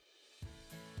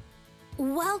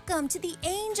Welcome to the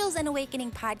Angels and Awakening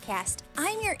podcast.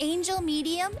 I'm your angel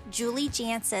medium, Julie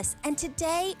Jancius, and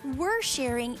today we're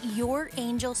sharing your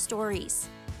angel stories.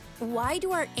 Why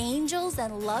do our angels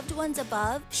and loved ones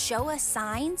above show us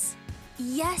signs?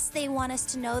 Yes, they want us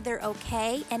to know they're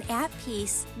okay and at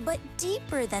peace, but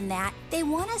deeper than that, they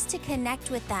want us to connect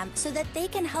with them so that they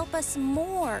can help us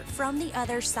more from the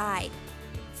other side.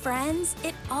 Friends,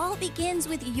 it all begins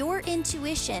with your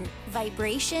intuition,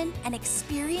 vibration, and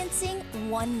experiencing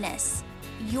oneness.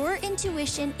 Your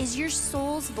intuition is your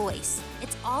soul's voice.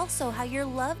 It's also how your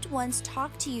loved ones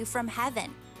talk to you from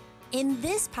heaven. In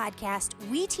this podcast,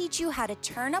 we teach you how to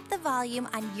turn up the volume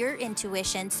on your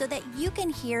intuition so that you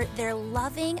can hear their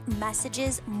loving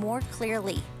messages more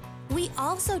clearly. We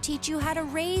also teach you how to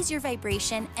raise your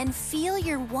vibration and feel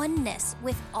your oneness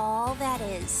with all that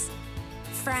is.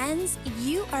 Friends,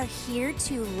 you are here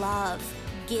to love,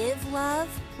 give love,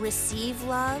 receive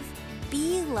love,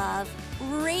 be love,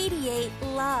 radiate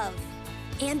love.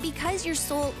 And because your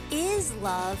soul is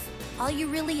love, all you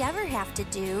really ever have to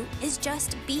do is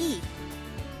just be.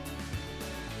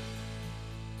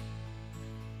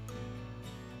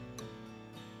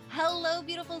 Hello,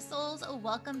 beautiful souls.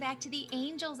 Welcome back to the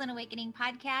Angels and Awakening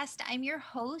podcast. I'm your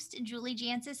host, Julie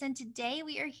Jancius, and today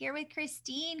we are here with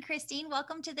Christine. Christine,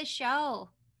 welcome to the show.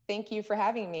 Thank you for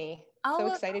having me. So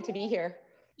excited to be here.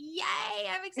 Yay,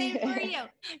 I'm excited for you.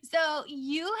 So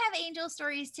you have angel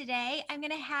stories today. I'm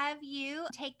going to have you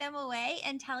take them away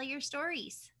and tell your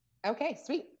stories. Okay,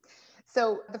 sweet.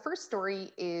 So the first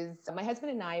story is my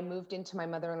husband and I moved into my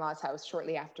mother-in-law's house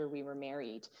shortly after we were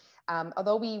married.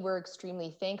 Although we were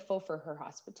extremely thankful for her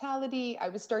hospitality, I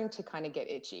was starting to kind of get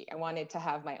itchy. I wanted to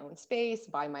have my own space,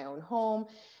 buy my own home,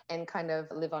 and kind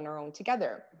of live on our own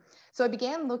together. So I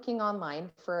began looking online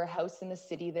for a house in the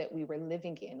city that we were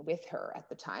living in with her at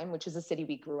the time, which is a city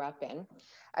we grew up in,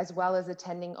 as well as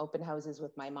attending open houses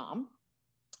with my mom.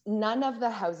 None of the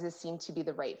houses seemed to be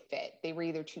the right fit. They were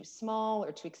either too small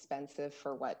or too expensive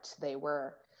for what they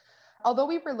were. Although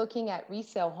we were looking at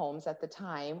resale homes at the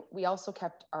time, we also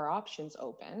kept our options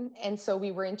open. And so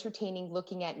we were entertaining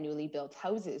looking at newly built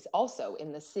houses also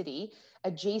in the city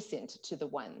adjacent to the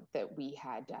one that we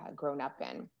had grown up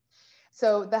in.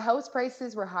 So the house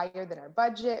prices were higher than our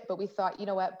budget, but we thought, you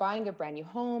know what, buying a brand new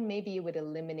home, maybe it would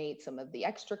eliminate some of the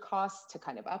extra costs to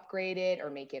kind of upgrade it or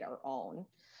make it our own.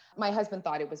 My husband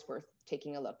thought it was worth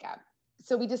taking a look at.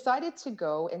 So we decided to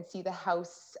go and see the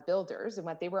house builders and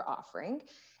what they were offering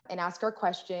and ask our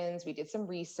questions. We did some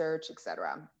research,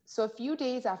 etc. So a few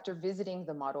days after visiting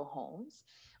the model homes,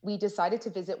 we decided to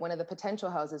visit one of the potential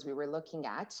houses we were looking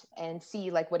at and see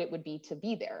like what it would be to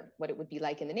be there, what it would be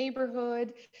like in the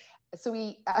neighborhood. So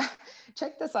we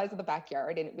checked the size of the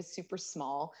backyard and it was super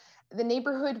small. The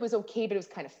neighborhood was okay, but it was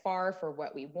kind of far for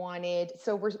what we wanted.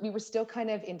 So we were still kind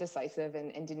of indecisive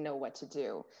and didn't know what to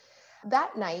do.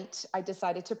 That night, I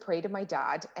decided to pray to my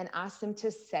dad and ask him to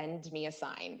send me a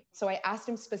sign. So I asked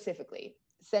him specifically,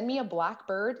 send me a black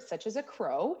bird, such as a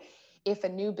crow, if a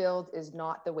new build is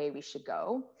not the way we should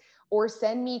go, or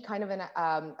send me kind of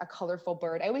a colorful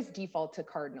bird. I always default to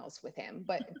cardinals with him,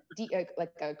 but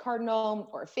like a cardinal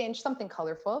or a finch, something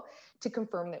colorful to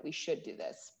confirm that we should do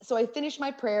this. So I finished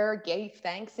my prayer, gave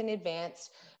thanks in advance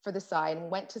for the sign, and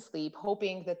went to sleep,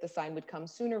 hoping that the sign would come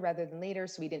sooner rather than later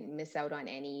so we didn't miss out on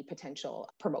any potential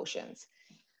promotions.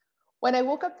 When I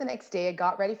woke up the next day, I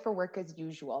got ready for work as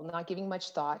usual, not giving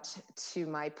much thought to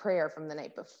my prayer from the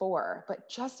night before. But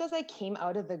just as I came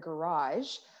out of the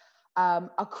garage,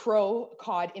 a crow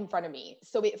cawed in front of me.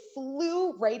 So it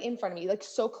flew right in front of me, like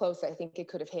so close, I think it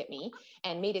could have hit me,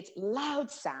 and made its loud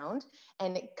sound.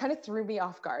 And it kind of threw me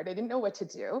off guard. I didn't know what to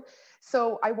do.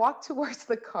 So I walked towards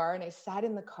the car and I sat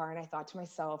in the car and I thought to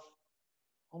myself,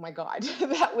 oh my God,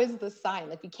 that was the sign.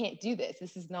 Like, we can't do this.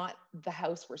 This is not the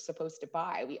house we're supposed to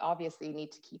buy. We obviously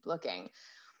need to keep looking.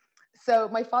 So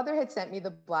my father had sent me the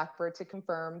Blackbird to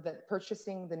confirm that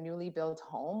purchasing the newly built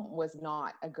home was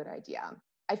not a good idea.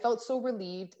 I felt so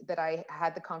relieved that I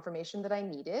had the confirmation that I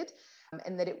needed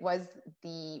and that it was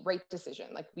the right decision.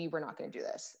 Like, we were not going to do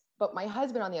this. But my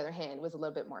husband, on the other hand, was a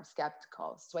little bit more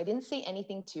skeptical. So I didn't say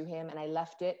anything to him and I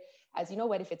left it as, you know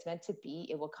what, if it's meant to be,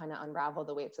 it will kind of unravel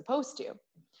the way it's supposed to.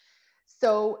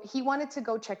 So he wanted to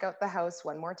go check out the house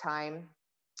one more time.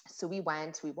 So we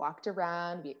went, we walked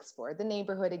around, we explored the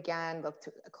neighborhood again, looked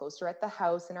closer at the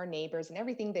house and our neighbors and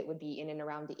everything that would be in and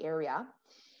around the area.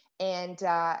 And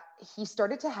he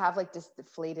started to have like this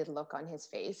deflated look on his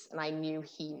face. And I knew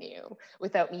he knew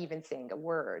without me even saying a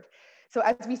word. So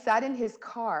as we sat in his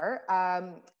car,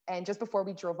 and just before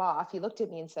we drove off, he looked at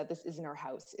me and said, "This isn't our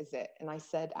house, is it?" And I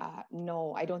said,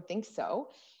 "No, I don't think so."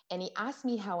 And he asked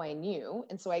me how I knew.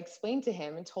 And so I explained to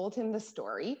him and told him the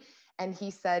story. And he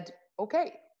said,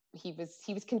 okay. He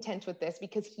was content with this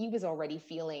because he was already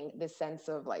feeling this sense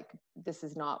of like, this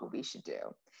is not what we should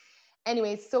do.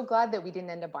 Anyway, so glad that we didn't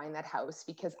end up buying that house,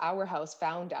 because our house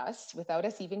found us without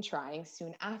us even trying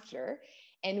soon after.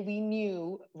 And we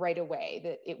knew right away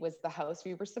that it was the house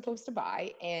we were supposed to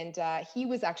buy. And he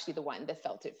was actually the one that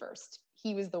felt it first.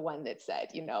 He was the one that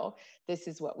said, this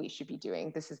is what we should be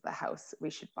doing. This is the house we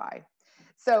should buy.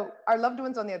 So our loved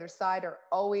ones on the other side are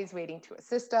always waiting to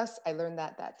assist us. I learned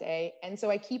that day. And so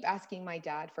I keep asking my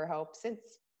dad for help since.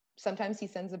 Sometimes he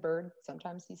sends a bird,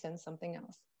 sometimes he sends something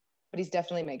else, but he's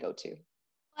definitely my go-to.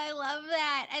 I love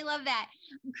that. I love that.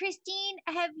 Christine,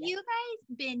 have you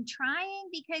guys been trying?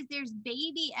 Because there's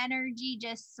baby energy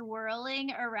just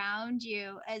swirling around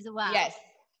you as well. Yes.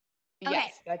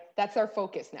 Okay. Yes. That's our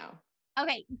focus now.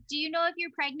 Okay. Do you know if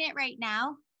you're pregnant right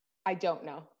now? I don't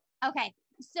know. Okay.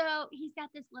 So he's got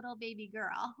this little baby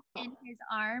girl in his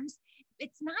arms.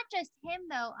 It's not just him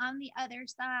though. On the other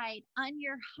side, on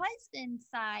your husband's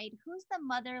side, who's the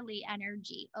motherly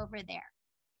energy over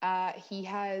there? He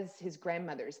has his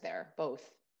grandmothers there,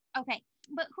 both. Okay.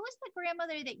 But who's the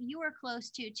grandmother that you were close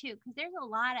to too? Because there's a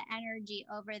lot of energy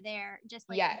over there, just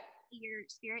like your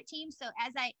spirit team. So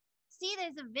as I see,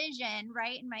 there's a vision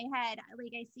right in my head.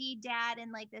 Like I see dad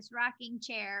in like this rocking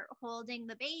chair holding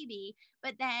the baby.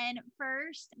 But then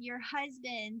first your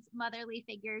husband's motherly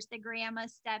figures, the grandma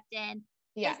stepped in.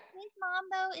 Yeah. Is his mom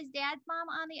though? Is dad's mom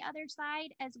on the other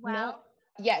side as well? No.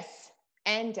 Yes.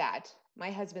 And dad.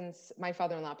 My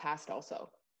father-in-law passed also.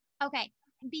 Okay.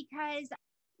 Because,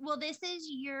 well, this is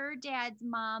your dad's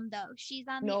mom though. She's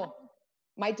on the other.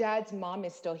 My dad's mom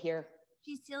is still here.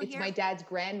 She's still it's here? my dad's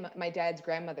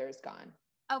grandmother is gone.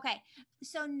 Okay.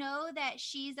 So know that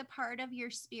she's a part of your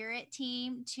spirit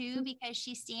team too, because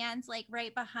she stands like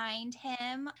right behind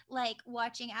him, like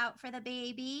watching out for the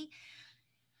baby.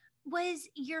 Was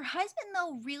your husband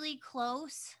though really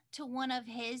close to one of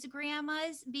his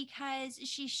grandmas? Because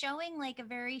she's showing like a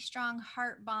very strong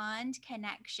heart bond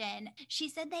connection. She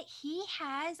said that he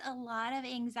has a lot of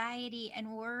anxiety and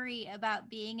worry about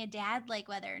being a dad, like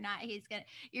whether or not he's gonna.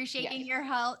 You're shaking your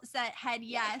head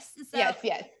yes. So,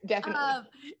 yes, definitely.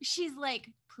 She's like,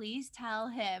 please tell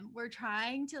him we're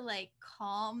trying to like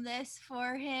calm this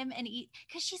for him, and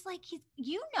because she's like,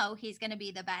 he's gonna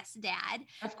be the best dad.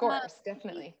 Of course,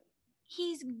 definitely.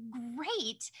 He's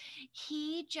great.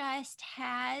 He just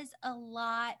has a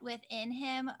lot within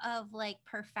him of like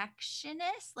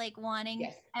perfectionist, like wanting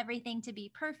everything to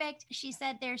be perfect. She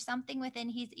said there's something within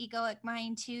his egoic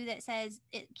mind too that says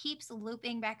it keeps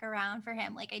looping back around for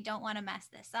him. Like, I don't want to mess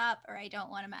this up, or I don't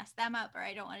want to mess them up, or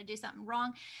I don't want to do something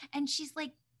wrong. And she's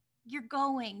like, you're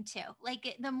going to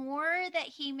like the more that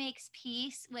he makes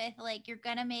peace with, like, you're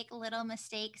going to make little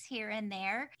mistakes here and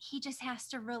there. He just has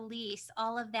to release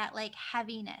all of that like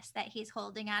heaviness that he's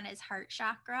holding on his heart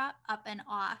chakra up and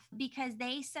off, because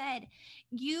they said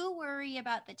you worry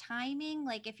about the timing.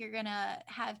 Like if you're going to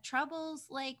have troubles,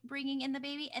 like bringing in the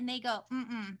baby, and they go,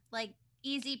 like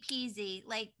easy peasy.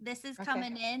 Like this is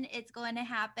coming in. It's going to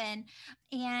happen.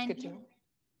 And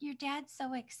your dad's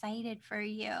so excited for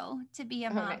you to be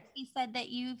a mom. Nice. He said that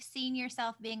you've seen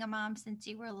yourself being a mom since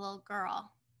you were a little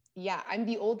girl. Yeah, I'm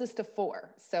the oldest of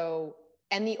 4. So,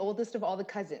 and the oldest of all the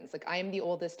cousins. Like I am the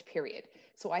oldest, period.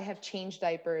 So I have changed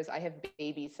diapers, I have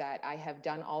babysat, I have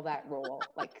done all that role.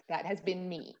 Like that has been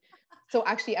me. So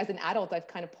actually as an adult, I've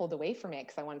kind of pulled away from it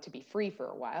because I wanted to be free for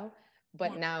a while.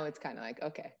 But now it's kind of like,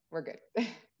 okay, we're good.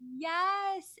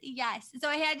 Yes. So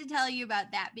I had to tell you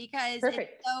about that because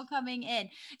it's so coming in.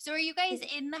 So are you guys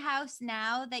in the house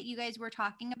now that you guys were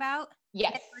talking about?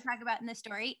 Yes. That we're talking about in the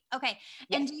story? Okay.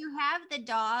 Yes. And do you have the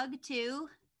dog too?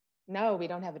 No, we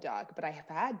don't have a dog, but I have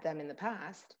had them in the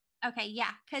past. Okay. Yeah.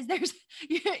 Cause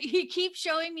he keeps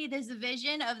showing me this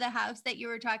vision of the house that you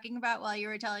were talking about while you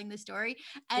were telling the story.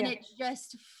 And it's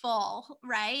just full,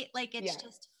 right? Like it's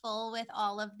just full with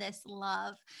all of this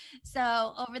love.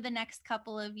 So over the next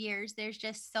couple of years, there's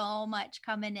just so much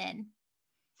coming in.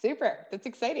 Super. That's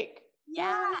exciting.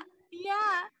 Yeah.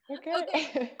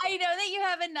 Okay. I know that you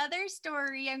have another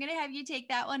story. I'm going to have you take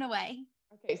that one away.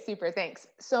 Okay, super. Thanks.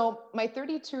 So my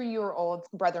 32-year-old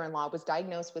brother-in-law was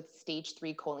diagnosed with stage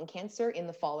 3 colon cancer in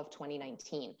the fall of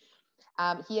 2019.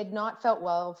 He had not felt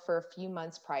well for a few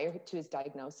months prior to his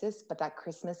diagnosis, but that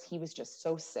Christmas he was just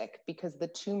so sick because the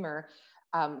tumor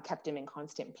kept him in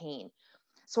constant pain.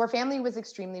 So our family was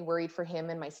extremely worried for him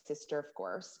and my sister, of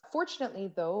course.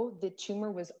 Fortunately, though, the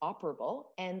tumor was operable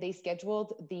and they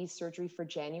scheduled the surgery for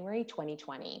January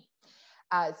 2020.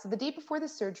 So the day before the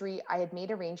surgery, I had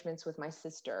made arrangements with my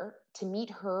sister to meet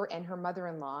her and her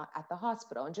mother-in-law at the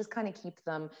hospital and just kind of keep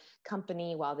them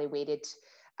company while they waited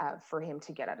for him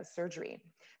to get out of surgery.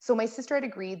 So my sister had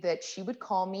agreed that she would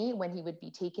call me when he would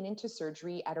be taken into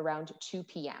surgery at around 2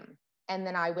 p.m. And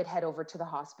then I would head over to the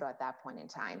hospital at that point in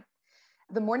time.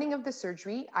 The morning of the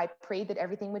surgery, I prayed that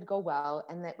everything would go well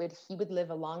and that he would live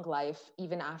a long life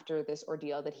even after this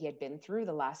ordeal that he had been through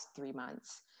the last 3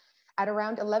 months. At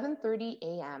around 11:30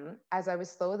 a.m., as I was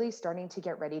slowly starting to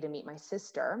get ready to meet my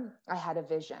sister, I had a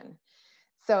vision.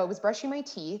 So I was brushing my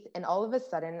teeth, and all of a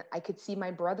sudden, I could see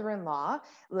my brother-in-law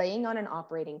laying on an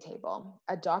operating table,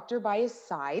 a doctor by his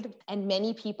side, and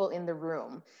many people in the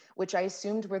room, which I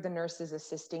assumed were the nurses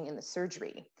assisting in the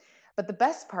surgery. But the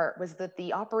best part was that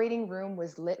the operating room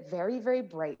was lit very, very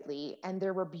brightly, and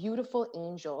there were beautiful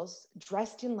angels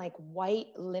dressed in like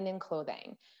white linen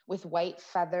clothing with white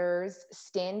feathers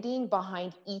standing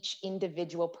behind each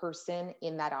individual person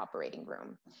in that operating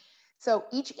room. So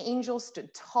each angel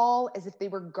stood tall as if they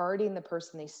were guarding the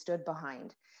person they stood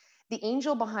behind. The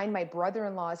angel behind my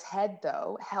brother-in-law's head,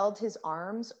 though, held his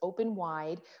arms open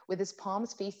wide with his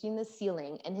palms facing the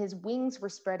ceiling, and his wings were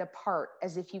spread apart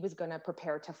as if he was going to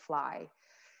prepare to fly.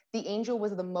 The angel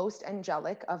was the most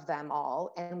angelic of them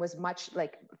all and was much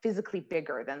like physically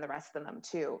bigger than the rest of them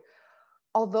too.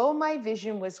 Although my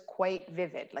vision was quite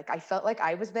vivid, like I felt like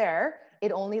I was there,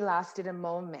 it only lasted a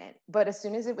moment. But as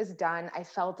soon as it was done, I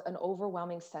felt an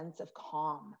overwhelming sense of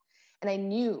calm. And I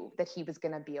knew that he was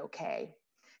going to be okay.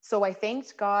 So I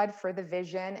thanked God for the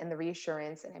vision and the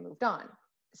reassurance, and I moved on.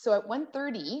 So at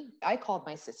 1:30, I called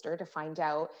my sister to find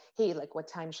out, hey, like what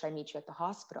time should I meet you at the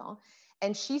hospital?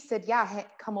 And she said, yeah,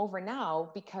 come over now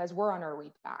because we're on our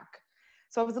way back.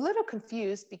 So I was a little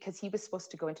confused because he was supposed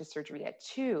to go into surgery at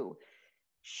 2.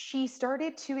 She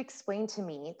started to explain to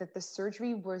me that the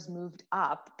surgery was moved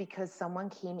up because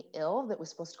someone came ill that was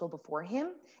supposed to go before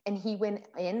him, and he went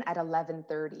in at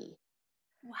 11:30.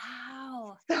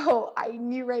 Wow. So I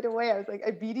knew right away. I was like,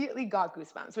 immediately got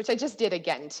goosebumps, which I just did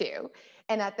again too.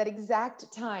 And at that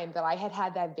exact time that I had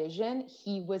had that vision,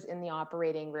 he was in the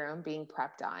operating room being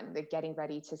prepped on, like getting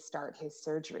ready to start his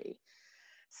surgery.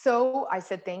 So I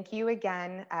said, thank you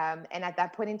again. And at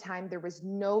that point in time, there was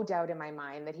no doubt in my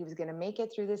mind that he was going to make it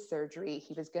through this surgery.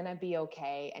 He was going to be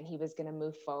okay. And he was going to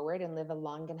move forward and live a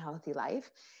long and healthy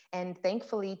life. And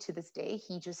thankfully, to this day,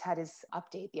 he just had his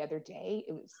update the other day.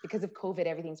 It was because of COVID,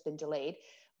 everything's been delayed,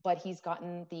 but he's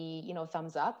gotten the,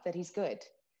 thumbs up that he's good.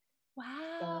 So,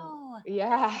 Wow.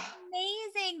 yeah.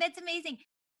 Amazing. That's amazing.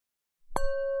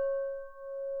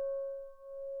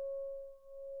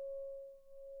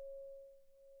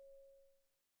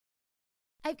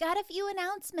 I've got a few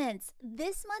announcements.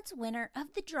 This month's winner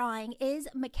of the drawing is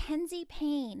Mackenzie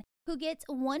Payne, who gets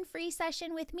one free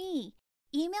session with me.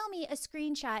 Email me a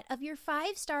screenshot of your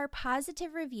 5-star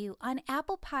positive review on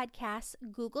Apple Podcasts,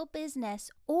 Google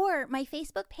Business, or my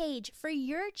Facebook page for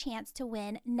your chance to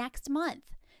win next month.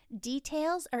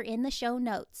 Details are in the show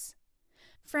notes.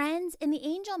 Friends, in the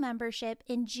Angel membership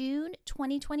in June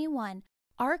 2021,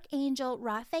 Archangel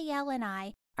Raphael and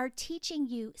I are teaching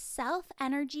you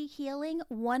Self-Energy Healing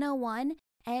 101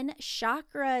 and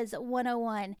Chakras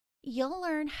 101. You'll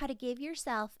learn how to give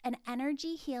yourself an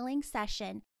energy healing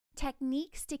session,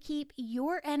 techniques to keep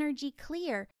your energy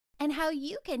clear, and how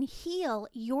you can heal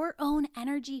your own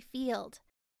energy field.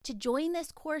 To join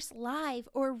this course live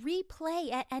or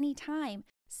replay at any time,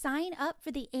 sign up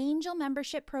for the Angel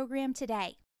membership program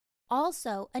today.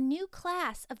 Also, a new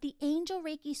class of the Angel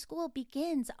Reiki School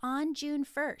begins on June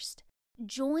 1st.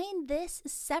 Join this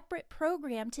separate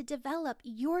program to develop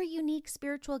your unique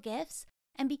spiritual gifts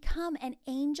and become an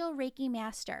Angel Reiki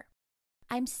Master.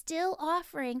 I'm still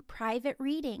offering private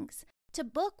readings. To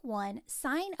book one,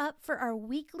 sign up for our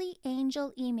weekly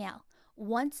Angel email.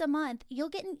 Once a month, you'll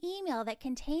get an email that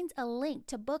contains a link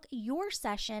to book your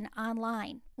session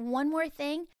online. One more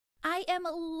thing, I am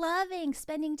loving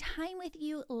spending time with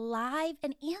you live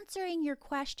and answering your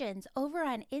questions over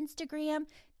on Instagram,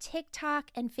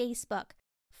 TikTok, and Facebook.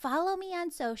 Follow me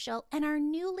on social and our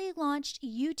newly launched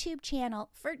YouTube channel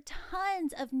for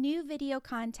tons of new video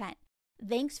content.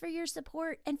 Thanks for your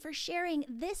support and for sharing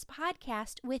this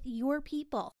podcast with your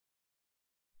people.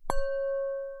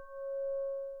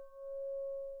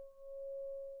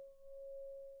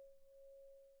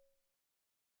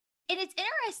 And it's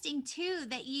interesting too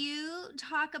that you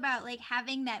talk about like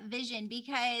having that vision,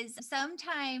 because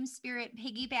sometimes spirit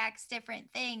piggybacks different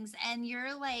things. And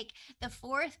you're like the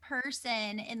fourth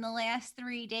person in the last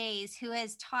 3 days who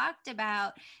has talked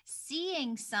about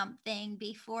seeing something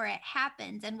before it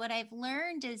happens. And what I've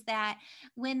learned is that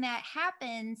when that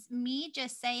happens, me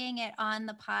just saying it on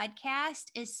the podcast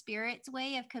is spirit's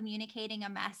way of communicating a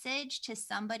message to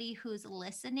somebody who's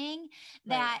listening,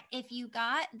 that if you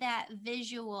got that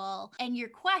visual and you're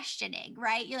questioning,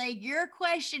 right? You're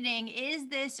questioning, is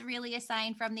this really a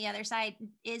sign from the other side?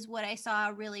 Is what I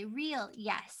saw really real?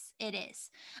 Yes, it is.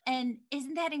 And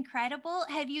isn't that incredible?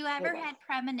 Have you ever had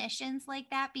premonitions like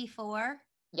that before?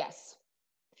 Yes,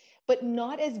 but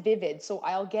not as vivid. So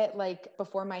I'll get like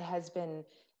before my husband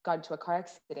got into a car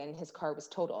accident, his car was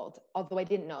totaled. Although I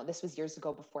didn't know, this was years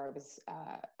ago before I was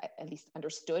at least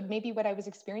understood maybe what I was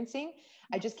experiencing.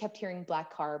 I just kept hearing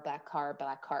black car, black car,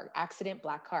 black car, accident,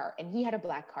 black car. And he had a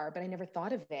black car, but I never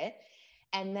thought of it.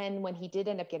 And then when he did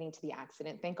end up getting to the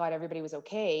accident, thank God everybody was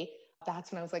okay.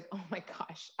 That's when I was like, oh my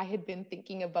gosh, I had been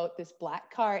thinking about this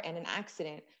black car and an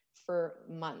accident for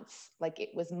months. Like it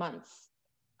was months,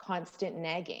 constant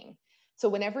nagging. So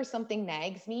whenever something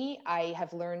nags me, I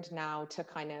have learned now to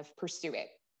kind of pursue it.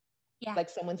 Yeah.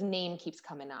 Like someone's name keeps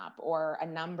coming up or a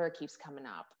number keeps coming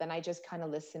up. Then I just kind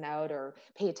of listen out or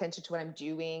pay attention to what I'm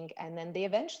doing. And then they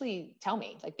eventually tell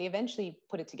me, like they eventually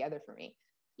put it together for me.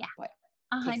 Yeah. But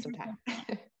it takes some time.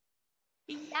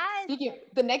 Yes. Speaking of,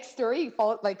 the next story,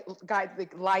 like guys,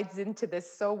 like lies into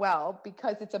this so well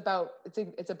because it's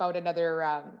about another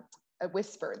a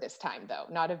whisper this time though,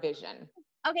 not a vision.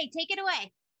 Okay, take it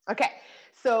away. Okay.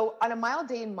 So on a mild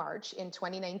day in March in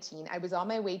 2019, I was on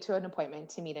my way to an appointment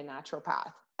to meet a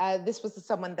naturopath. This was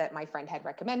someone that my friend had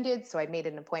recommended. So I made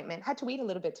an appointment, had to wait a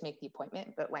little bit to make the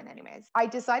appointment, but went anyways. I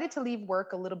decided to leave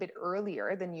work a little bit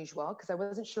earlier than usual because I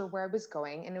wasn't sure where I was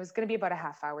going. And it was going to be about a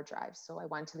half-hour drive. So I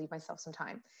wanted to leave myself some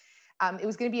time. It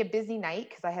was going to be a busy night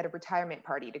because I had a retirement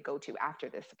party to go to after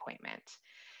this appointment.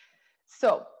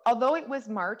 So, although it was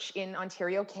March in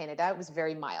Ontario, Canada, it was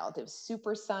very mild. It was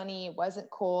super sunny. It wasn't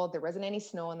cold. There wasn't any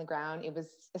snow on the ground. It was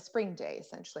a spring day,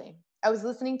 essentially. I was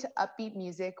listening to upbeat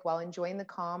music while enjoying the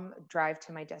calm drive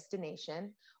to my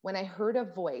destination when I heard a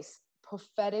voice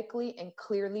prophetically and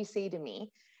clearly say to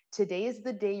me, "Today is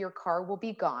the day your car will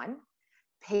be gone.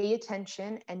 Pay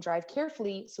attention and drive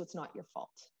carefully so it's not your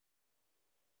fault."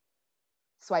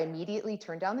 So I immediately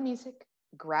turned down the music,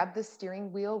 grabbed the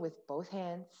steering wheel with both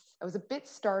hands. I was a bit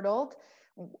startled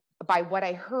by what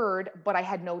I heard, but I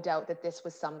had no doubt that this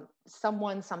was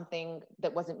something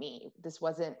that wasn't me. This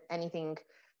wasn't anything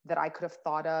that I could have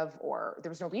thought of, or there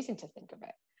was no reason to think of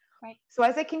it. Right. So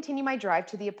as I continued my drive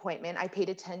to the appointment, I paid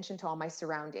attention to all my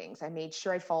surroundings. I made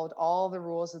sure I followed all the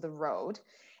rules of the road.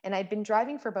 And I'd been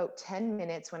driving for about 10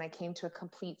 minutes when I came to a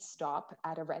complete stop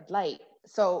at a red light.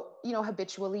 So,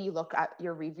 habitually you look at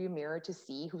your rearview mirror to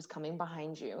see who's coming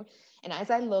behind you. And as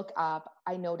I look up,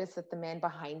 I notice that the man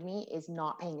behind me is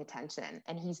not paying attention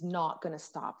and he's not going to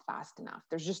stop fast enough.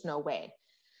 There's just no way.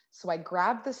 So I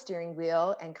grab the steering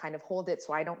wheel and kind of hold it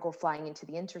so I don't go flying into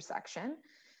the intersection.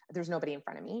 There's nobody in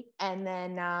front of me. And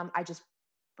then I just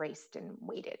braced and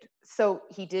waited. So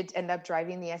he did end up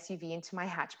driving the SUV into my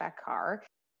hatchback car.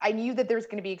 I knew that there was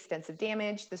going to be extensive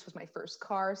damage. This was my first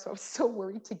car, so I was so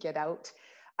worried to get out.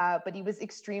 But he was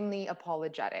extremely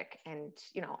apologetic. And,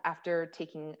 after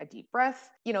taking a deep breath,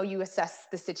 you assess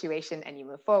the situation and you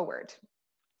move forward.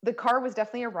 The car was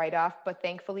definitely a write-off, but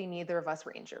thankfully neither of us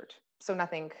were injured. So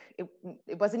nothing,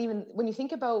 it wasn't even, when you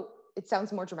think about, it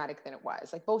sounds more dramatic than it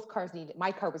was. Like both cars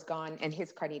my car was gone and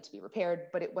his car needed to be repaired,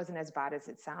 but it wasn't as bad as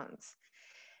it sounds.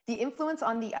 The influence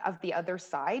of the other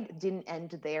side didn't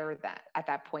end there at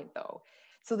that point though.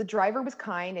 So the driver was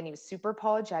kind and he was super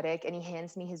apologetic and he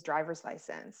hands me his driver's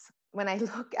license. When I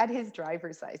look at his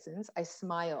driver's license, I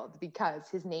smiled because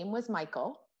his name was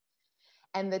Michael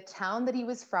and the town that he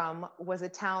was from was a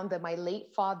town that my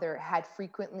late father had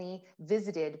frequently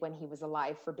visited when he was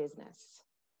alive for business.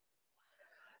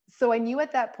 So I knew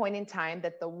at that point in time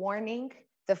that the warning,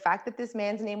 the fact that this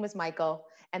man's name was Michael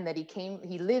and that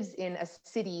he lives in a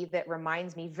city that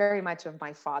reminds me very much of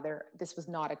my father, this was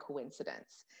not a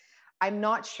coincidence. I'm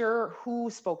not sure who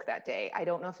spoke that day. I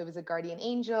don't know if it was a guardian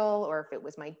angel or if it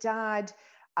was my dad,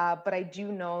 but I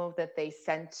do know that they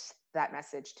sent that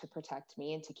message to protect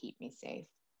me and to keep me safe.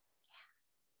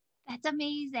 That's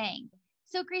amazing.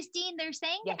 So Christine, they're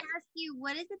saying Yes. to ask you,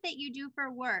 what is it that you do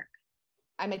for work?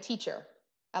 I'm a teacher,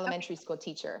 elementary school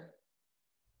teacher.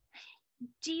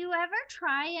 Do you ever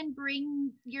try and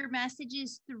bring your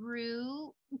messages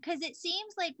through? Because it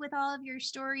seems like with all of your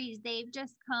stories, they've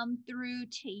just come through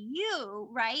to you,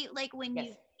 right? Like when Yes.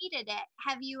 you needed it.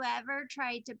 Have you ever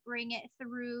tried to bring it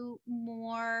through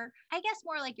more, I guess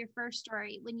more like your first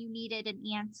story when you needed an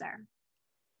answer?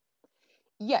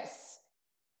 Yes,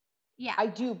 Yeah. I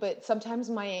do, but sometimes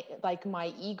my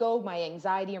ego, my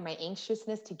anxiety or my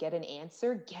anxiousness to get an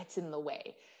answer gets in the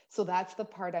way. So that's the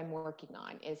part I'm working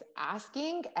on is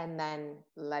asking and then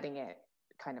letting it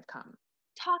kind of come.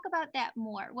 Talk about that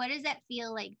more. What does that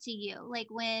feel like to you? Like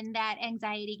when that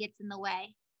anxiety gets in the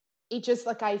way? It just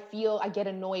like I feel I get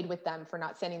annoyed with them for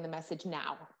not sending the message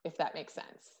now, if that makes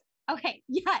sense. Okay,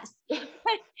 yes. But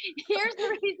here's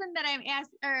the reason that I'm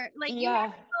asked, or like you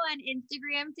have Yeah. to go on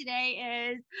Instagram.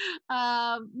 Today is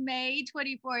May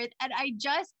 24th, and I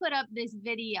just put up this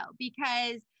video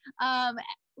because um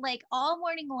like all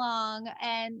morning long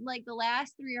and like the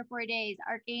last 3 or 4 days,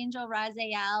 Archangel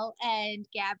Raziel and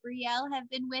Gabrielle have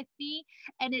been with me,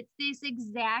 and it's this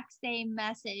exact same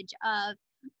message of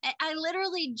I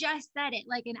literally just said it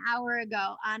like an hour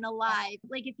ago on a live.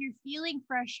 Like, if you're feeling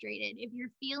frustrated, if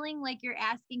you're feeling like you're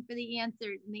asking for the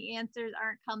answers and the answers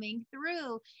aren't coming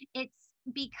through, it's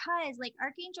because, like,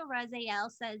 Archangel Raziel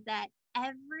says that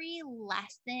every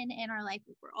lesson in our life,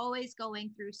 we're always going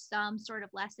through some sort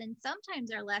of lesson. Sometimes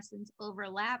our lessons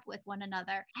overlap with one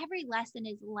another. Every lesson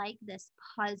is like this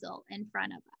puzzle in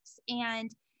front of us. And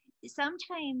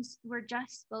sometimes we're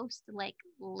just supposed to like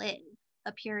live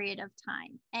a period of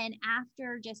time. And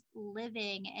after just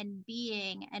living and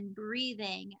being and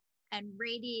breathing and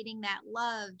radiating that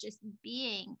love, just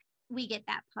being, we get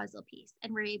that puzzle piece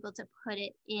and we're able to put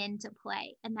it into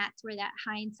play. And that's where that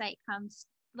hindsight comes.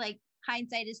 Like,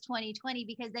 hindsight is 2020,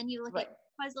 because then you look at Right.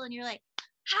 the puzzle and you're like,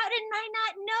 how did I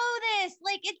not know this?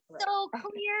 Like, it's Right. so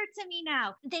clear to me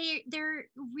now. They're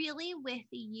really with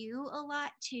you a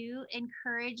lot too,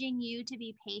 encouraging you to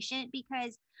be patient,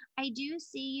 because I do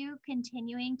see you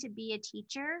continuing to be a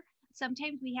teacher.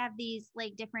 Sometimes we have these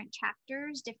like different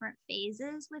chapters, different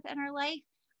phases within our life.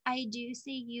 I do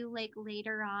see you like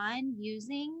later on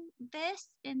using this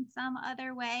in some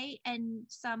other way and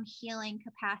some healing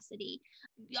capacity.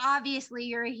 Obviously,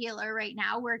 you're a healer right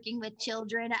now, working with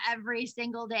children every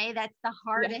single day. That's the Yes.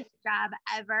 hardest job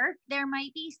ever. There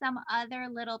might be some other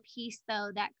little piece,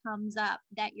 though, that comes up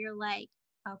that you're like,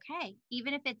 okay,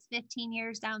 even if it's 15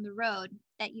 years down the road,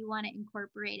 that you want to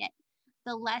incorporate it.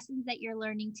 The lessons that you're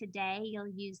learning today, you'll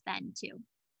use then too.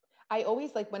 I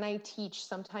always like when I teach,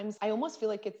 sometimes I almost feel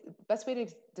like it's the best way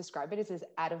to describe it is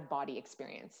out of body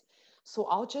experience. So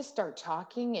I'll just start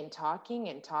talking and talking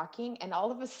and talking. And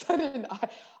all of a sudden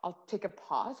I'll take a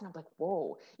pause and I'm like,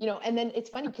 whoa, and then it's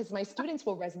funny because my students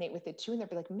will resonate with it too. And they'll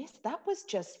be like, Miss, that was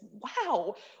just,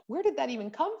 wow, where did that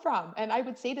even come from? And I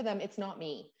would say to them, it's not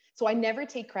me. So I never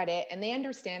take credit, and they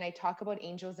understand. I talk about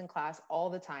angels in class all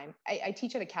the time. I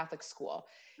teach at a Catholic school.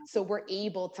 So we're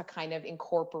able to kind of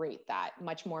incorporate that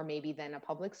much more maybe than a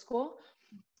public school.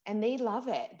 And they love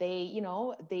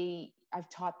it. I've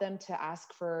taught them to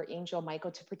ask for Angel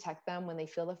Michael to protect them when they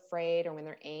feel afraid or when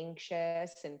they're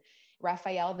anxious. And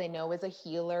Raphael, they know, is a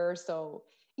healer. So,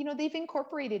 they've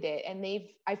incorporated it, and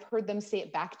I've heard them say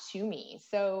it back to me.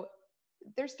 So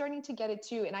they're starting to get it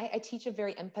too. And I teach a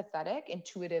very empathetic,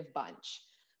 intuitive bunch.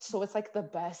 So it's like the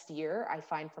best year I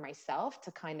find for myself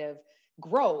to kind of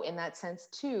grow in that sense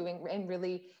too, and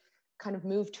really kind of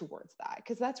move towards that,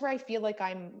 because that's where I feel like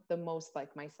I'm the most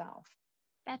like myself.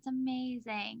 That's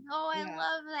amazing. Oh, I Yeah.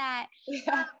 love that.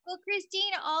 Yeah. Well,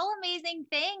 Christine, all amazing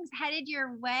things headed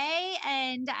your way.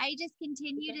 And I just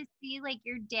continue to see like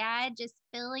your dad just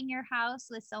filling your house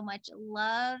with so much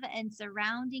love and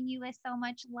surrounding you with so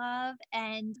much love.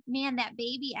 And man, that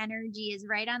baby energy is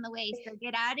right on the way. So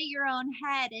get out of your own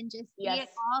head and just see Yes. it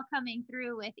all coming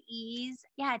through with ease.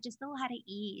 Yeah, just a lot of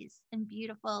ease and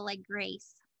beautiful, like,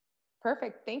 grace.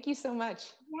 Perfect. Thank you so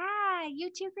much. Yeah,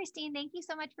 you too, Christine. Thank you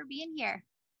so much for being here.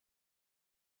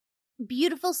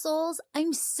 Beautiful souls,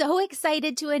 I'm so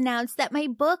excited to announce that my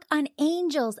book on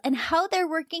angels and how they're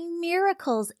working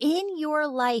miracles in your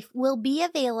life will be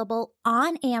available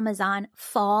on Amazon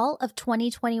fall of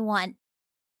 2021.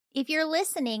 If you're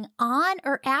listening on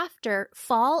or after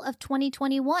fall of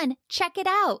 2021, check it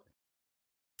out.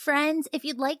 Friends, if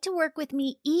you'd like to work with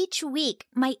me each week,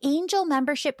 my angel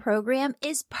membership program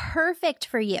is perfect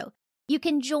for you. You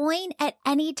can join at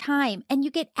any time and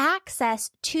you get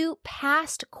access to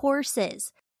past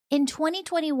courses. In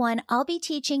 2021, I'll be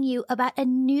teaching you about a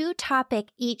new topic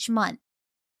each month.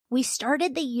 We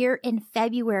started the year in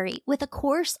February with a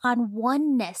course on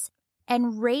oneness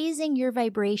and raising your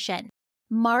vibration.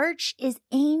 March is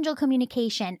angel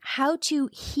communication, how to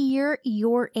hear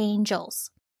your angels.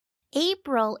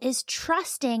 April is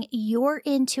trusting your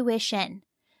intuition.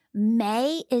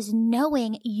 May is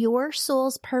knowing your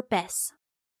soul's purpose.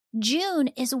 June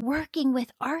is working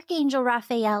with Archangel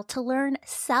Raphael to learn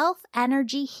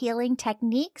self-energy healing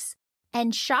techniques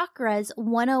and Chakras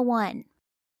 101.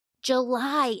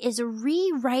 July is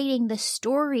rewriting the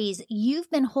stories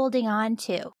you've been holding on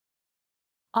to.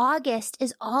 August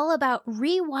is all about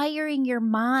rewiring your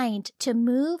mind to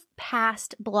move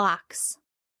past blocks.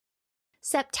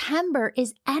 September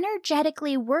is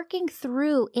energetically working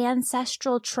through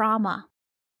ancestral trauma.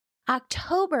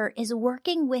 October is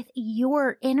working with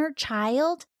your inner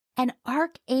child and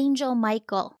Archangel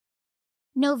Michael.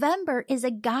 November is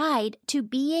a guide to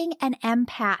being an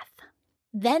empath.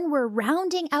 Then we're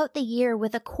rounding out the year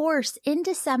with a course in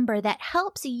December that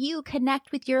helps you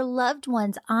connect with your loved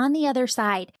ones on the other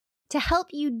side to help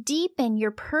you deepen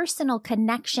your personal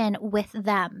connection with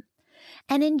them.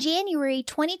 And in January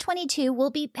 2022,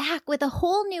 we'll be back with a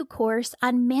whole new course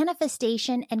on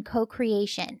manifestation and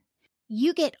co-creation.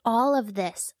 You get all of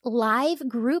this, live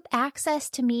group access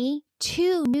to me,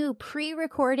 2 new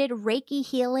pre-recorded Reiki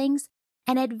healings,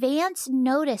 and advance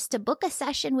notice to book a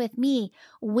session with me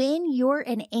when you're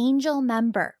an Angel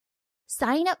member.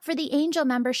 Sign up for the Angel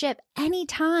membership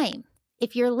anytime.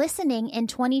 If you're listening in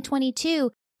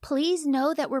 2022, please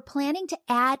know that we're planning to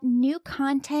add new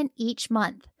content each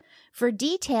month. For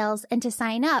details and to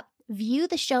sign up, view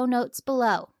the show notes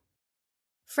below.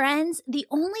 Friends, the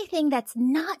only thing that's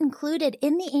not included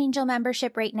in the Angel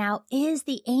membership right now is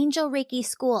the Angel Reiki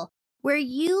School, where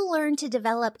you learn to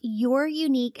develop your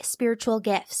unique spiritual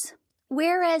gifts.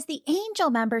 Whereas the Angel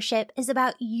membership is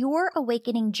about your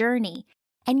awakening journey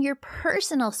and your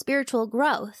personal spiritual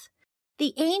growth.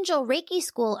 The Angel Reiki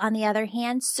School, on the other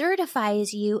hand,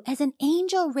 certifies you as an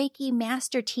Angel Reiki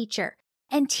Master Teacher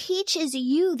and teaches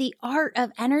you the art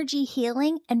of energy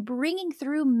healing and bringing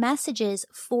through messages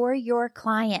for your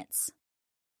clients.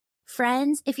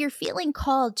 Friends, if you're feeling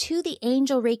called to the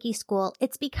Angel Reiki School,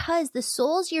 it's because the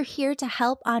souls you're here to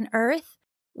help on earth,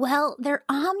 well, their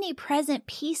omnipresent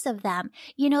piece of them,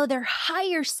 their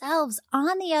higher selves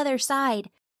on the other side,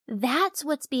 that's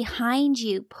what's behind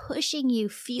you, pushing you,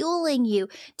 fueling you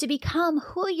to become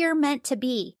who you're meant to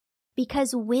be.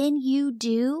 Because when you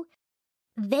do,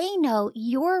 they know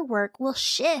your work will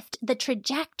shift the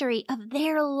trajectory of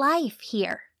their life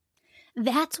here.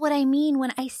 That's what I mean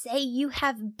when I say you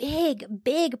have big,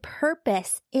 big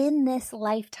purpose in this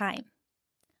lifetime.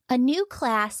 A new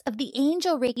class of the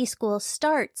Angel Reiki School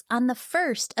starts on the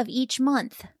 1st of each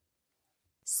month.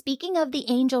 Speaking of the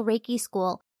Angel Reiki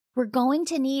School, we're going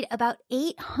to need about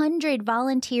 800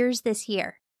 volunteers this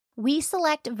year. We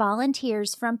select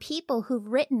volunteers from people who've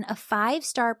written a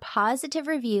 5-star positive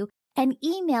review and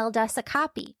emailed us a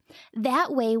copy.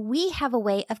 That way, we have a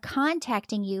way of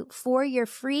contacting you for your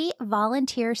free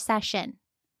volunteer session.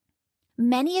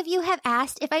 Many of you have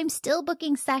asked if I'm still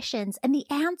booking sessions, and the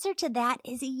answer to that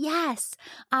is yes.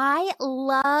 I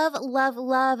love, love,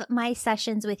 love my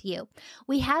sessions with you.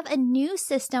 We have a new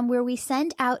system where we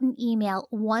send out an email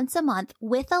once a month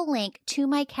with a link to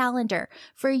my calendar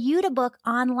for you to book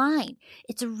online.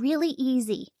 It's really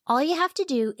easy. All you have to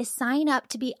do is sign up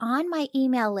to be on my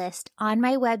email list on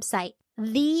my website,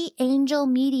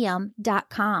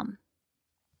 theangelmedium.com.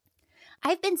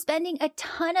 I've been spending a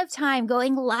ton of time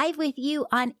going live with you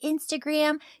on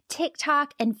Instagram,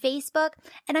 TikTok, and Facebook,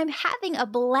 and I'm having a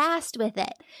blast with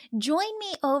it. Join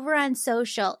me over on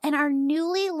social and our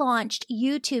newly launched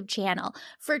YouTube channel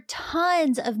for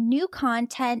tons of new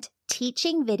content,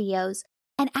 teaching videos,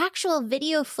 and actual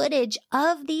video footage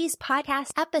of these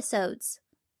podcast episodes.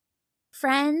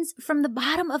 Friends, from the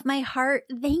bottom of my heart,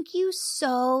 thank you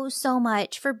so, so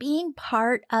much for being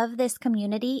part of this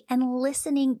community and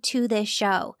listening to this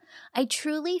show. I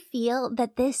truly feel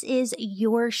that this is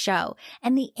your show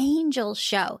and the Angels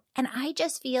show, and I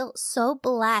just feel so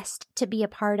blessed to be a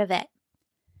part of it.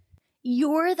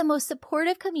 You're the most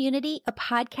supportive community a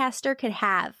podcaster could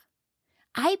have.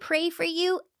 I pray for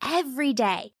you every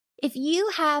day. If you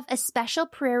have a special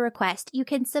prayer request, you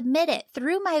can submit it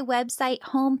through my website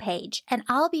homepage, and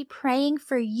I'll be praying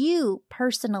for you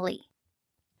personally.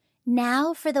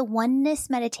 Now for the oneness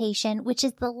meditation, which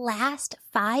is the last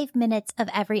 5 minutes of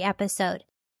every episode.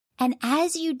 And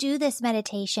as you do this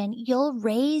meditation, you'll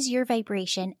raise your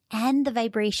vibration and the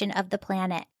vibration of the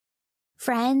planet.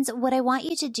 Friends, what I want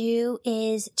you to do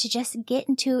is to just get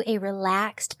into a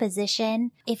relaxed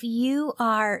position. If you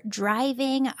are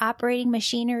driving, operating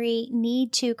machinery,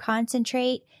 need to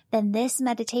concentrate, then this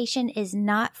meditation is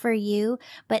not for you.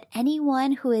 But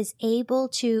anyone who is able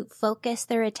to focus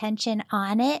their attention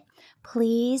on it,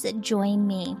 please join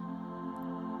me.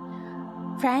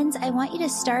 Friends, I want you to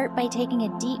start by taking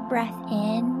a deep breath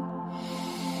in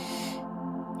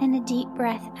and a deep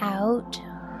breath out.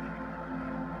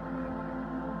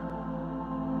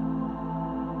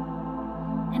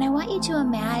 And I want you to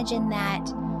imagine that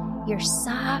your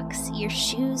socks, your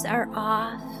shoes are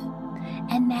off,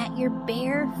 and that your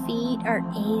bare feet are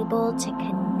able to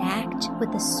connect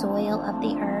with the soil of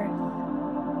the earth.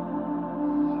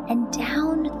 And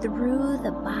down through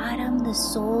the bottom, the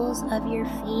soles of your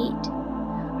feet,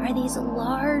 are these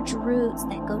large roots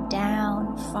that go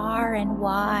down far and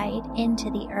wide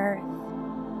into the earth.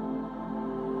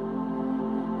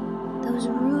 Those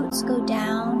roots go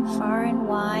down far and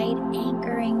wide,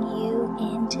 anchoring you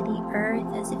into the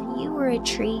earth as if you were a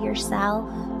tree yourself.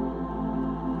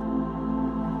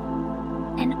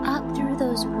 And up through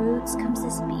those roots comes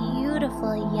this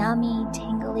beautiful, yummy,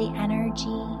 tingly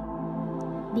energy.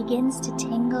 It begins to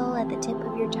tingle at the tip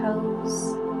of your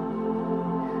toes.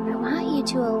 I want you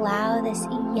to allow this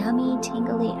yummy,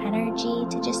 tingly energy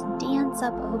to just dance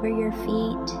up over your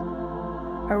feet,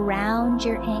 around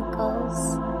your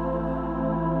ankles.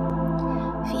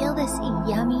 Feel this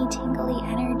yummy, tingly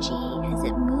energy as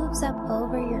it moves up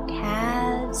over your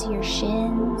calves, your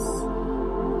shins,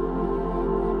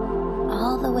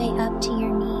 all the way up to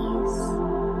your knees.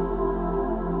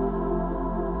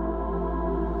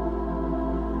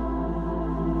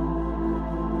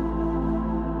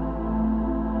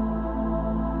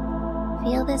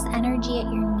 Feel this energy at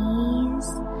your knees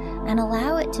and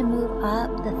allow it to move up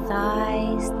the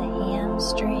thighs, the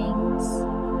hamstrings,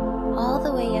 all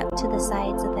the way up to the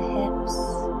sides of the hips.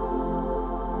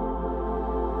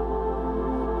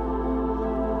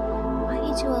 I want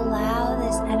you to allow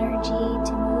this energy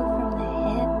to move from the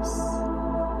hips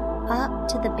up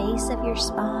to the base of your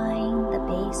spine, the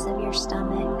base of your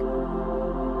stomach.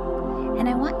 And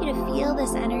I want you to feel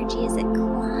this energy as it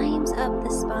climbs up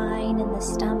the spine and the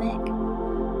stomach,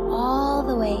 all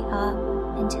the way up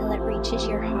until it reaches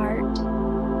your heart.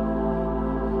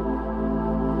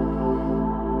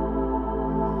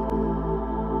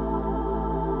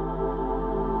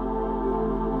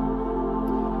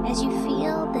 As you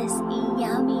feel this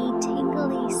yummy,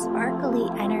 tingly, sparkly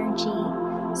energy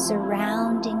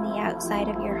surrounding the outside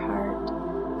of your heart,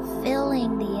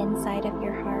 filling the inside of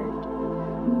your heart,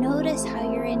 notice how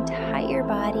your entire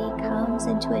body comes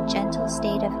into a gentle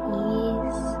state of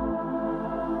ease.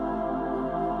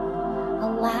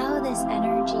 Allow this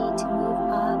energy to move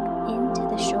up into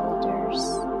the shoulders,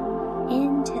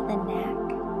 into the neck.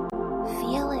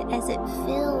 Feel it as it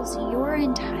fills your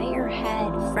entire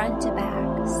head, front to back,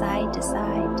 side to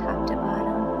side, top to bottom.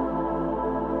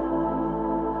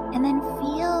 And then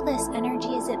feel this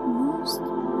energy as it moves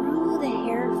through the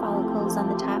hair follicles on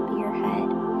the top of your head,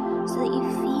 so that you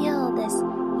feel this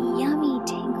yummy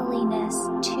tingliness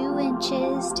 2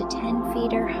 inches to 10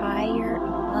 feet or higher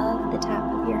above the top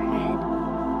of your head.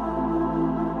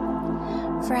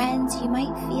 Friends, you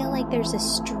might feel like there's a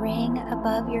string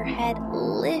above your head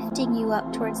lifting you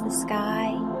up towards the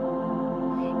sky.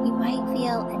 You might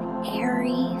feel an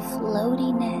airy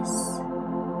floatiness.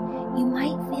 You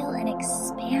might feel an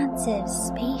expansive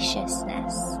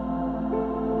spaciousness.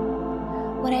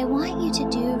 What I want you to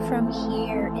do from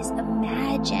here is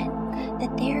imagine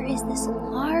that there is this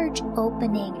large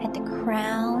opening at the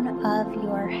crown of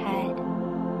your head.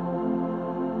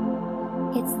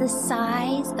 It's the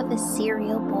size of a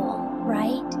cereal bowl,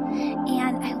 right?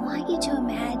 And I want you to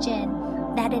imagine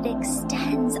that it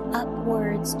extends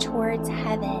upwards towards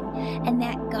heaven and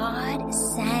that God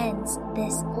sends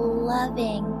this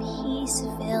loving,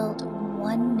 peace-filled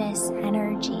oneness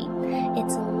energy.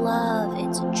 It's love,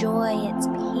 it's joy, it's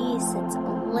peace, it's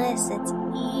bliss, it's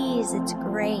ease, it's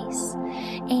grace.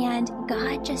 And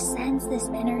God just sends this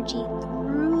energy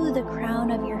through the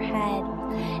crown of your head.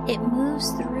 It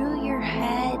moves through your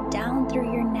head, down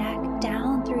through your neck,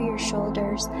 down through your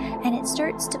shoulders, and it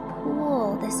starts to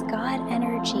pool. This God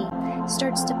energy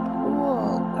starts to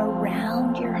pool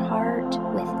around your heart,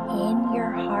 within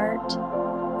your heart.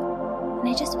 And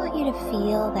I just want you to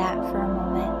feel that for a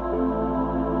moment.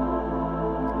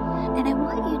 And I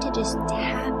want you to just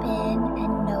tap in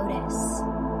and notice.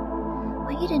 I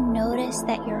want you to notice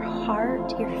that your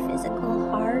heart, your physical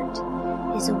heart,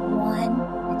 is one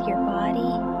with your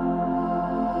body.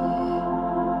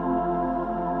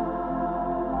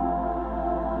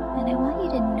 And I want you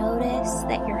to notice notice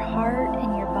that your heart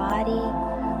and your body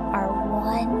are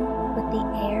one with the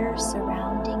air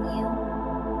surrounding you.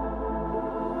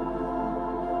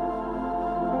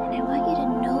 And I want you to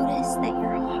notice that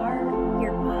your heart,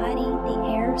 your body, the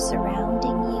air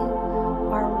surrounding you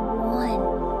are one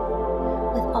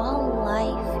with all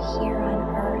life here on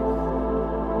earth.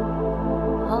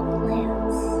 All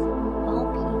plants, all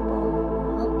people,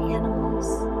 all animals,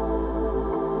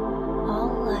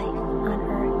 all life on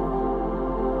earth.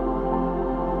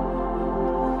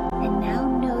 And now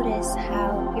notice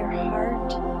how your heart,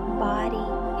 body,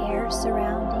 air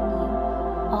surrounding you,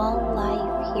 all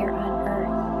life here on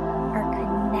earth are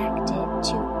connected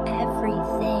to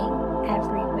everything,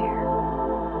 everywhere.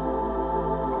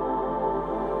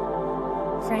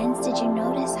 Friends, did you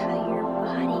notice how your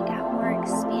body got more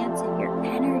expansive, your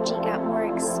energy got more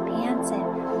expansive,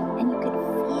 and you could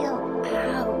feel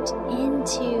out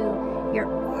into your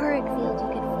auric field, you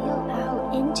could feel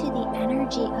out into the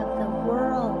energy of the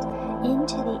world,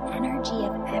 into the energy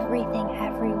of everything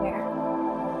everywhere.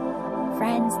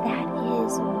 Friends, that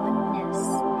is oneness,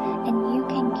 and you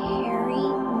can carry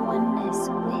oneness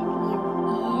with you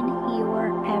in your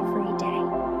everyday.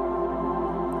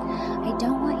 I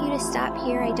don't want you to stop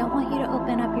here. I don't want you to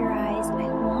open up your eyes. I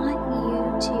want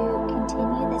you to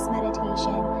continue this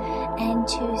meditation and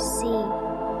to see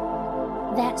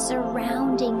that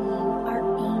surrounding you are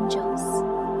angels.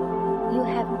 You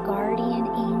have guardian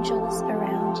angels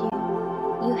around you.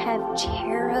 You have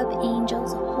cherub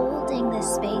angels holding the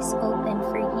space open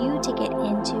for you to get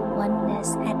into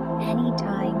oneness at any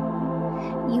time.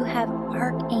 You have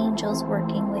archangels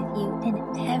working with you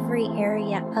in every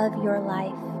area of your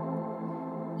life.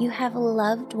 You have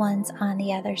loved ones on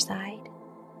the other side.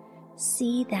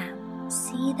 See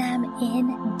them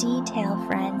in detail,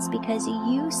 friends, because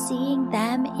you seeing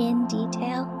them in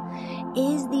detail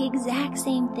is the exact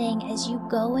same thing as you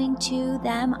going to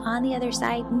them on the other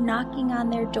side, knocking on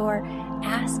their door,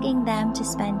 asking them to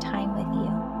spend time with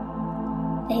you.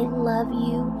 They love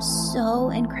you so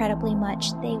incredibly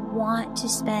much. They want to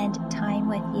spend time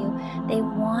with you. They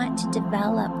want to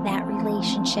develop that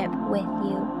relationship with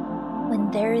you.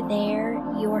 When they're there,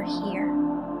 you're here.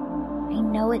 I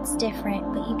know it's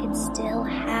different, but you can still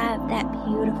have that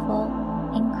beautiful,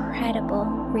 incredible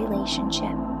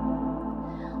relationship.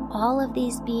 All of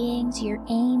these beings, your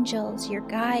angels, your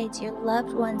guides, your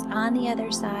loved ones on the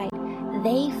other side,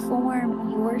 they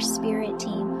form your spirit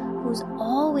team who's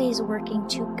always working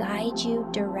to guide you,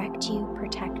 direct you,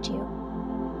 protect you.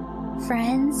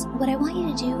 Friends, what I want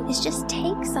you to do is just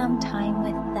take some time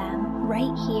with them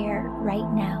right here, right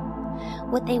now.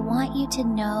 What they want you to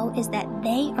know is that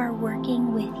they are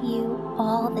working with you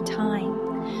all the time.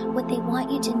 What they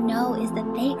want you to know is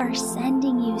that they are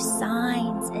sending you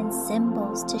signs and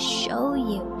symbols to show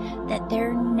you that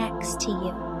they're next to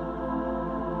you.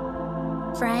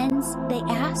 Friends, they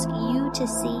ask you to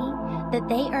see that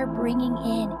they are bringing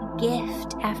in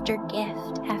gift after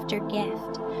gift after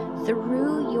gift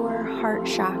through your heart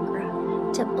chakra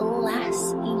to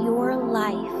bless your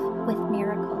life with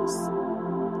miracles.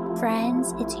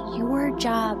 Friends, it's your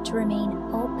job to remain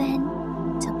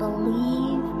open, to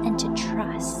believe, and to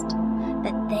trust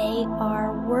that they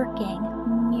are working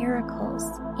miracles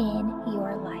in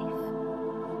your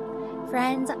life.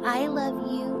 Friends, I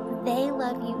love you. They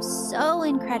love you so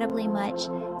incredibly much.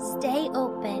 Stay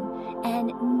open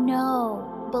and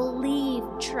know, believe,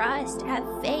 trust, have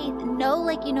faith, know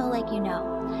like you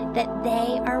know that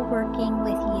they are working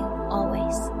with you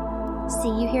always.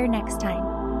 See you here next time.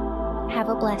 Have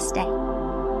a blessed day.